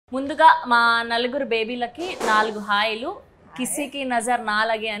ముందుగా మా నలుగురు బేబీలకి 4 హాయిలు, కిసికి నజర్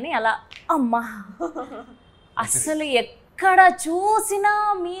నాలగే అని అలా. అమ్మా అసలు ఎక్కడ చూసినా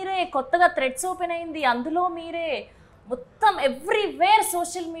మీరే, కొత్తగా థ్రెడ్స్ ఓపెన్ అయింది అందులో మీరే, మొత్తం ఎవ్రీవేర్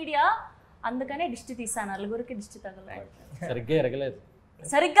సోషల్ మీడియా. అందుకనే దిష్టి తీసాను, నలుగురికి దిష్టి తగలలేదు.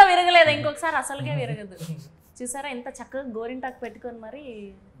 సరిగ్గా విరగలేదు, ఇంకొకసారి అసలుగా విరగదు. చూసారా ఎంత చక్కగా గోరింటాకు పెట్టుకొని మరి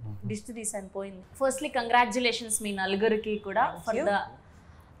దిష్టి తీసాను, పోయింది. ఫస్ట్లీ కంగ్రాచులేషన్స్ మీ నలుగురికి కూడా ఫర్ ద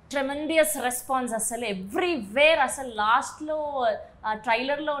ట్రెమెండియస్ రెస్పాన్స్. అసలు ఎవ్రీవేర్, అసలు లాస్ట్లో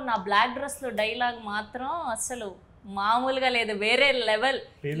ట్రైలర్లో ఉన్న బ్లాక్ డ్రెస్లో డైలాగ్ మాత్రం అసలు మామూలుగా లేదు, వేరే లెవెల్.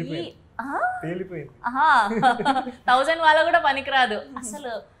 1000 వాళ్ళ కూడా పనికిరాదు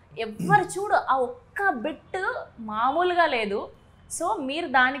అసలు. ఎవ్వరు చూడు ఆ ఒక్క బిట్ మామూలుగా లేదు. సో మీరు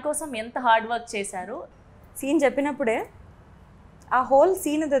దానికోసం ఎంత హార్డ్ వర్క్ చేశారు. సీన్ చెప్పినప్పుడే ఆ హోల్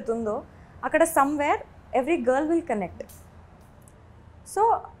సీన్ ఏదైతే ఉందో అక్కడ somewhere every girl will connect. So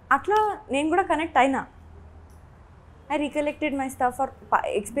అట్లా నేను కూడా కనెక్ట్ అయినా. I recollected my stuff for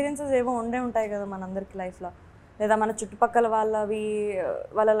experiences ఏవో ఉంటాయి కదా మనందరికి లైఫ్లో, లేదా మన చుట్టుపక్కల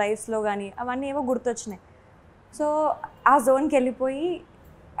వాళ్ళ లైఫ్స్లో కానీ అవన్నీ ఏవో గుర్తొచ్చినాయి. సో ఆ జోన్కి వెళ్ళిపోయి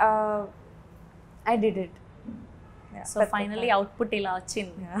I did it. So finally output ఇలా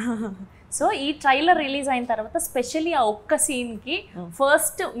వచ్చింది. సో ఈ ట్రైలర్ రిలీజ్ అయిన తర్వాత స్పెషల్లీ ఆ ఒక్క సీన్కి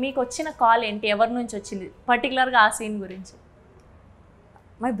ఫస్ట్ మీకు వచ్చిన కాల్ ఏంటి, ఎవరి నుంచి వచ్చింది పర్టికులర్గా ఆ సీన్ గురించి?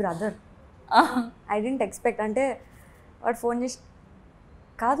 My brother. I didn't expect. అంటే వాడు ఫోన్ చేసి,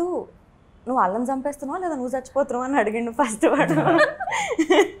 కాదు నువ్వు అల్లం చంపేస్తున్నావా లేదా నువ్వు చచ్చిపోతున్నావు అని అడిగిండు ఫస్ట్ వాడు.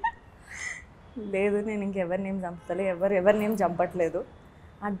 లేదు నేను ఇంకెవరినేం చంపుతలే, ఎవరినేం చంపట్లేదు.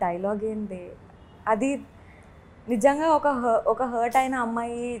 ఆ డైలాగ్ ఏంటి, అది నిజంగా ఒక హర్ట్ అయిన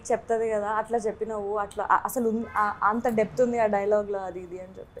అమ్మాయి చెప్తుంది కదా, అట్లా చెప్పినవు, అట్లా అసలు అంత డెప్త్ ఉంది ఆ డైలాగ్లో, అది ఇది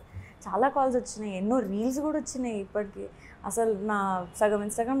అని చెప్పి చాలా కాల్స్ వచ్చినాయి, ఎన్నో రీల్స్ కూడా వచ్చినాయి. ఇప్పటికీ అసలు నా సగం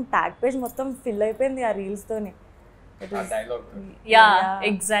ఇన్స్టాగ్రామ్ ట్యాగ్ పేజ్ మొత్తం ఫిల్ అయిపోయింది ఆ రీల్స్తోనే. Yeah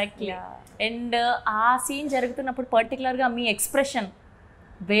exactly. అండ్ ఆ సీన్ జరుగుతున్నప్పుడు పర్టికులర్గా మీ ఎక్స్ప్రెషన్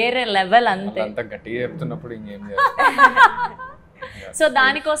వేరే లెవెల్. అంతే గట్టిగా చెప్తున్నప్పుడు ఇంకేం సో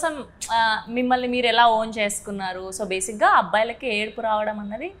దానికోసం మిమ్మల్ని మీరు ఎలా ఓన్ చేసుకున్నారు? సో బేసిక్గా అబ్బాయిలకి ఏడుపు రావడం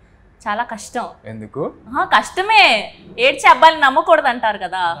అన్నది చాలా కష్టం. ఎందుకు కష్టమే, ఏడ్చి అబ్బాయిలు నమ్మకూడదు అంటారు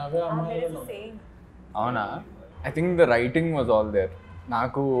కదా. అవునా? I think the writing was all there.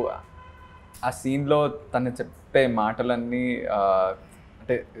 నాకు ఆ సీన్లో తను చెప్పే మాటలన్నీ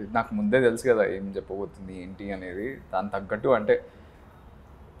అంటే నాకు ముందే తెలుసు కదా ఏం చెప్పబోతుంది ఏంటి అనేది. దాని తగ్గట్టు అంటే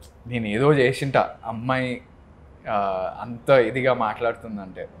నేను ఏదో చేసింట, అమ్మాయి అంత ఇదిగా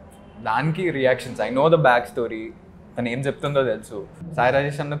మాట్లాడుతుందంటే దానికి reactions. I know the back story, తను ఏం చెప్తుందో తెలుసు. సాయి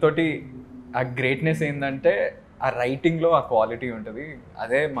రాజేష్ అన్నతోటి ఆ గ్రేట్నెస్ ఏంటంటే ఆ రైటింగ్లో ఆ క్వాలిటీ ఉంటుంది,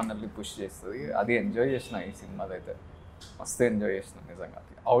 అదే మనల్ని పుష్ చేస్తుంది. అది ఎంజాయ్ చేసిన ఈ సినిమాలో అయితే మస్తు ఎంజాయ్ చేసిన నిజంగా.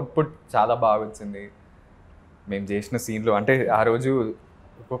 అవుట్పుట్ చాలా బాగా వచ్చింది మేము చేసిన సీన్లు. అంటే ఆ రోజు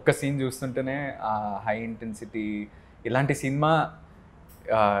ఒక్కొక్క సీన్ చూస్తుంటేనే ఆ హై ఇంటెన్సిటీ, ఇలాంటి సినిమా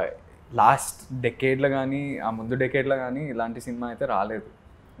లాస్ట్ డెకేడ్లో కానీ ఆ ముందు డెకేడ్లో కానీ ఇలాంటి సినిమా అయితే రాలేదు.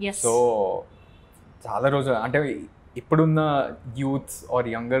 సో చాలా రోజులు అంటే ఇప్పుడున్న youths are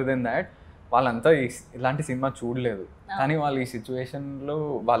younger then that వాళ్ళంతా ఇలాంటి సినిమా చూడలేదు. కానీ వాళ్ళు ఈ సిచ్యువేషన్లో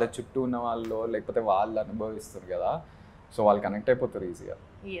వాళ్ళ చుట్టూ ఉన్న వాళ్ళు లేకపోతే వాళ్ళు అనుభవిస్తారు కదా, సో వాళ్ళు కనెక్ట్ అయిపోతారు ఈజీగా.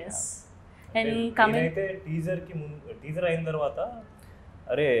 అయితే టీజర్ అయిన తర్వాత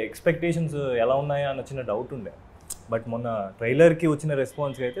అరే ఎక్స్పెక్టేషన్స్ ఎలా ఉన్నాయా అని వచ్చిన డౌట్ ఉండే. బట్ మొన్న ట్రైలర్ కి వచ్చిన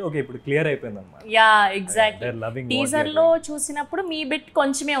రెస్పాన్స్ అయితే ఓకే ఇప్పుడు క్లియర్ అయిపోయింది అన్నమాట. Yeah exactly. టీజర్ లో చూసినప్పుడు మీ బిట్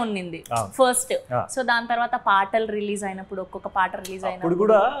కొంచెమే ఉన్నింది ఫస్ట్. సో దాని తర్వాత పాటలు రిలీజ్ అయినప్పుడు ఒక్కొక్క పాట రిలీజ్ అయినప్పుడు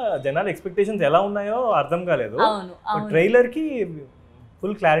కూడా జనాల ఎక్స్పెక్టేషన్స్ ఎలా ఉన్నాయో అర్థం కాలేదు. ట్రైలర్ కి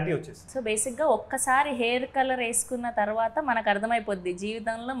ఫుల్ క్లారిటీ వచ్చేసి. సో బేసిక్ గా ఒక్కసారి హెయిర్ కలర్ వేసుకున్న తర్వాత మనకు అర్థమైపోద్ది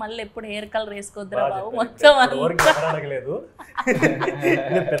జీవితంలో మళ్ళీ ఎప్పుడు హెయిర్ కలర్ వేసుకోద్దురా బాబు మొత్తం అడగలేదు.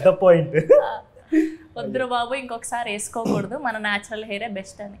 పెద్ద పాయింట్. వద్దురు బాబు ఇంకొకసారి వేసుకోకూడదు, మన న్యాచురల్ హెయిరే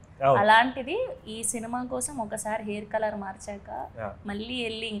బెస్ట్ అని. అలాంటిది ఈ సినిమా కోసం ఒకసారి హెయిర్ కలర్ మార్చాక మళ్ళీ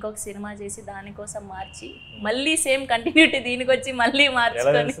వెళ్ళి ఇంకొక సినిమా చేసి దానికోసం మార్చి మళ్ళీ సేమ్ కంటిన్యూటీ దీనికి వచ్చి మళ్ళీ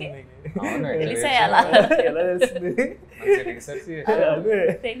మార్చుకొని తెలిసేయాలా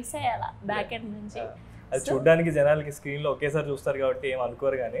బ్యాక్ ఎండ్ నుంచి. అది చూడడానికి జనాలకి స్క్రీన్ లో ఒకేసారి చూస్తారు కాబట్టి ఏం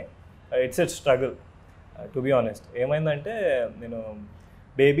అనుకోరు, కానీ it's a struggle to be honest. ఏమైందంటే నేను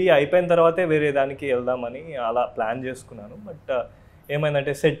బేబీ అయిపోయిన తర్వాతే వేరే దానికి వెళ్దామని అలా ప్లాన్ చేసుకున్నాను. బట్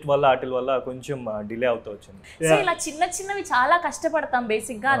ఏమైందంటే సెట్ వల్ల వాటి వల్ల కొంచెం డిలే అవుతూ వచ్చింది. సో ఇలా చిన్న చిన్నవి చాలా కష్టపడతాం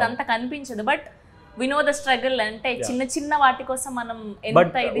బేసిక్ గా, అదంతా కనిపించదు. But we know the struggle. అంటే చిన్న చిన్న వాటి కోసం మనం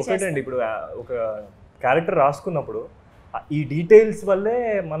ఎంత ఇది చేస్తాం. ఇప్పుడు ఒక క్యారెక్టర్ రాసుకున్నప్పుడు ఈ డీటెయిల్స్ వల్లే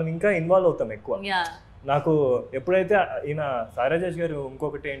మనం ఇంకా ఇన్వాల్వ్ అవుతాం ఎక్కువ. నాకు ఎప్పుడైతే ఈయన సాయిరాజేష్ గారు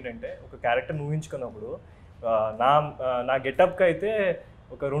ఇంకొకటి ఏంటంటే ఒక క్యారెక్టర్ ఊహించుకున్నప్పుడు నా గెటప్కి అయితే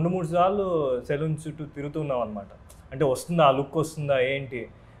ఒక 2-3 సార్లు సెలూన్ చుట్టూ తిరుగుతున్నాం అనమాట. అంటే వస్తుందా, ఆ లుక్ వస్తుందా ఏంటి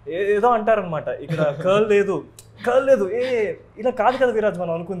ఏదో అంటారనమాట. ఇక్కడ కర్ల్ లేదు ఇలా కాదు కదా విరాజ్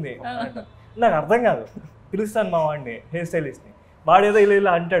మనం అనుకుంది. నాకు అర్థం కాదు. పిలుస్తాను మా వాడిని, హెయిర్ స్టైలిస్ట్ని, వాడేదో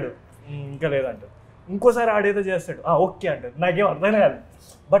ఇలా అంటాడు, ఇంకా లేదంటాడు. ఇంకోసారి ఆడేదో చేస్తాడు, ఓకే అంటాడు. నాకేం అర్థం కాదు.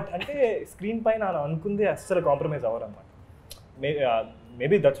 బట్ అంటే స్క్రీన్ పైన అనుకుంది అస్సలు కాంప్రమైజ్ అవ్వరు అనమాట.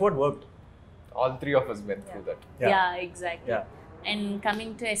 Maybe that's what work. All three of us went through that. Yeah, exactly. And coming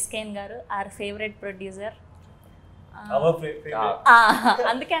to SKN garu, our favorite producer. Our favorite.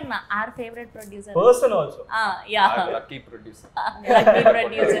 అందుకే అన్న our favorite producer. Person also. Yeah. Our lucky producer. Lucky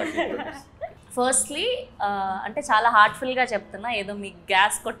producer. Firstly అంటే చాలా హార్ట్ఫుల్గా చెప్తున్నా, ఏదో మీకు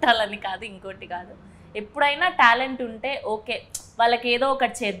gas కొట్టాలని కాదు, ఇంకోటి కాదు. ఎప్పుడైనా టాలెంట్ ఉంటే ఓకే, వాళ్ళకి ఏదో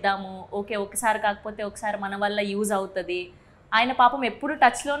ఒకటి చేద్దాము, ఓకే ఒకసారి కాకపోతే ఒకసారి మన వల్ల యూజ్ అవుతుంది. ఆయన పాపం ఎప్పుడు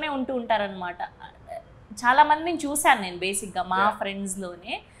టచ్లోనే ఉంటూ ఉంటారనమాట. చాలామందిని చూశాను నేను బేసిక్గా మా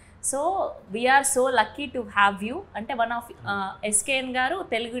ఫ్రెండ్స్లోనే. So we are so lucky to have you. అంటే వన్ ఆఫ్ ఎస్కేఎన్ గారు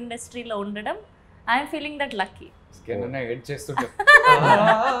తెలుగు ఇండస్ట్రీలో ఉండడం, I'm feeling that lucky.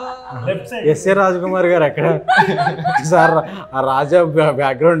 SA Rajkumar గారు అక్కడ సార్ ఆ రాజా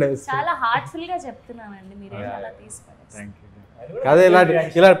బ్యాక్గ్రౌండ్ చాలా హార్ట్ఫుల్ గా చెప్తున్నానండి, మీరు అలా తీసుకోండి. అదే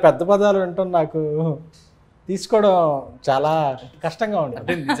ఇలా పెద్ద పదాలు వింటాం, నాకు తీసుకోవడం చాలా కష్టంగా ఉంటుంది.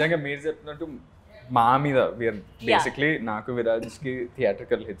 అంటే నిజంగా మీరు చెప్పినట్టు మా మీద బేసిక్లీ నాకు విరాజ్కి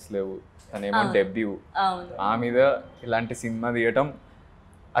థియేట్రికల్ హిట్స్ లేవు, తనేమో డెబ్యూ. మా మీద ఇలాంటి సినిమా తీయటం,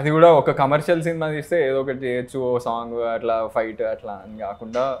 అది కూడా ఒక కమర్షియల్ సినిమా తీస్తే ఏదో ఒకటి చేయొచ్చు, ఓ సాంగ్ అట్లా ఫైట్ అట్లా అని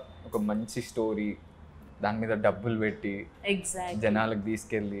కాకుండా ఒక మంచి స్టోరీ, దాని మీద డబ్బులు పెట్టి జనాలకు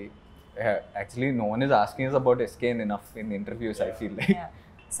తీసుకెళ్ళి. Actually no one is asking about SKN enough in interviews. I feel like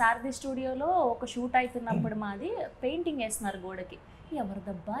సారథి స్టూడియోలో ఒక షూట్ అవుతున్నప్పుడు మాది పెయింటింగ్ వేస్తున్నారు గోడకి. ఎవరు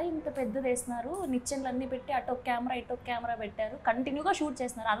దబ్బా ఇంత పెద్దది వేస్తున్నారు, నిచ్చెన్లు అన్నీ పెట్టి అటో కెమెరా పెట్టారు, కంటిన్యూగా షూట్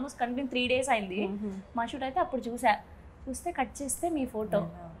చేస్తున్నారు. ఆల్మోస్ట్ కంటిన్యూ 3 days అయింది మా షూట్ అయితే. అప్పుడు చూస్తే కట్ చేస్తే మీ ఫోటో.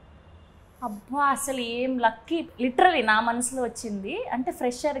 అబ్బా అసలు ఏం లక్కీ, లిటరలీ నా మనసులో వచ్చింది. అంటే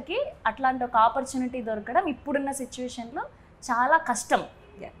ఫ్రెషర్కి అట్లాంటి ఒక ఆపర్చునిటీ దొరకడం ఇప్పుడున్న సిచ్యువేషన్లో చాలా కష్టం.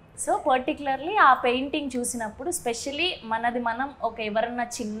 సో పర్టికులర్లీ ఆ పెయింటింగ్ చూసినప్పుడు, స్పెషలీ మనది మనం ఒక ఎవరన్నా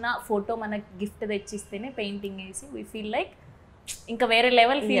చిన్న ఫోటో మనకి గిఫ్ట్ తెచ్చిస్తేనే పెయింటింగ్ వేసి వీ ఫీల్ లైక్ ఇంకా వేరే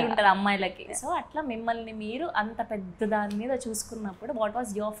లెవెల్ ఫీల్ ఉంటుంది అమ్మాయిలకి. సో అట్లా మిమ్మల్ని మీరు అంత పెద్ద దాని మీద చూసుకున్నప్పుడు వాట్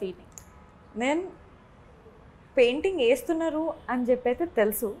వాజ్ యువర్ ఫీలింగ్? నేను పెయింటింగ్ వేస్తున్నారు అని చెప్పైతే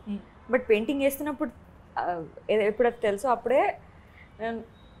తెలుసు, బట్ పెయింటింగ్ వేస్తున్నప్పుడు ఎప్పుడైతే తెలుసు అప్పుడే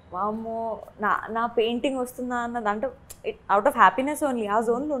వామ్మో నా పెయింటింగ్ వస్తుందా అన్నది, అంటే అవుట్ ఆఫ్ హ్యాపీనెస్ ఓన్లీ ఆ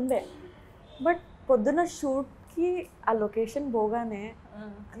జోన్లో ఉండే. బట్ పొద్దున్న షూట్కి ఆ లొకేషన్ పోగానే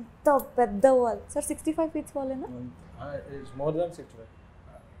అంత పెద్ద వాల్, సార్ 65 feet వాలేనా?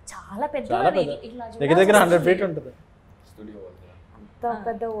 చాలా పెద్ద, దగ్గర 100 feet ఉంటుంది అంత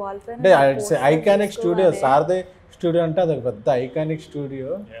పెద్ద వాల్ పైన. అంటే ఐకానిక్ స్టూడియో, సారథి స్టూడియో అంటే అది పెద్ద ఐకానిక్ స్టూడియో.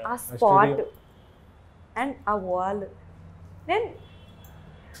 ఆ స్పాట్ అండ్ ఆ వాల్, నేను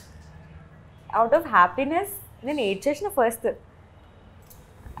అవుట్ ఆఫ్ హ్యాపీనెస్ నేను ఏడ్ చేసిన ఫస్ట్.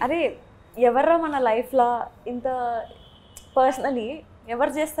 అరే ఎవర్రా మన లైఫ్లో ఇంత పర్సనలీ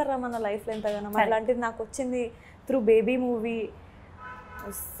ఎవరు చేస్తారా మన లైఫ్లో ఇంతగానో, అలాంటిది నాకు వచ్చింది through baby movie.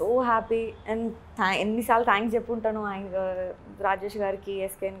 So happy. And ఎన్నిసార్లు థ్యాంక్స్ చెప్పుంటాను రాజేష్ గారికి,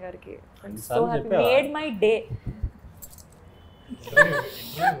 SKN గారికి. So happy, made my day.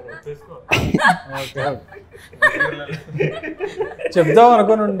 చెప్దాం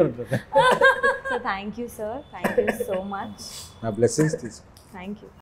అనుకుని ఉంటుంది. So thank you sir, thank you so much. నా బ్లెస్సింగ్స్ తీసుకో. Thank you.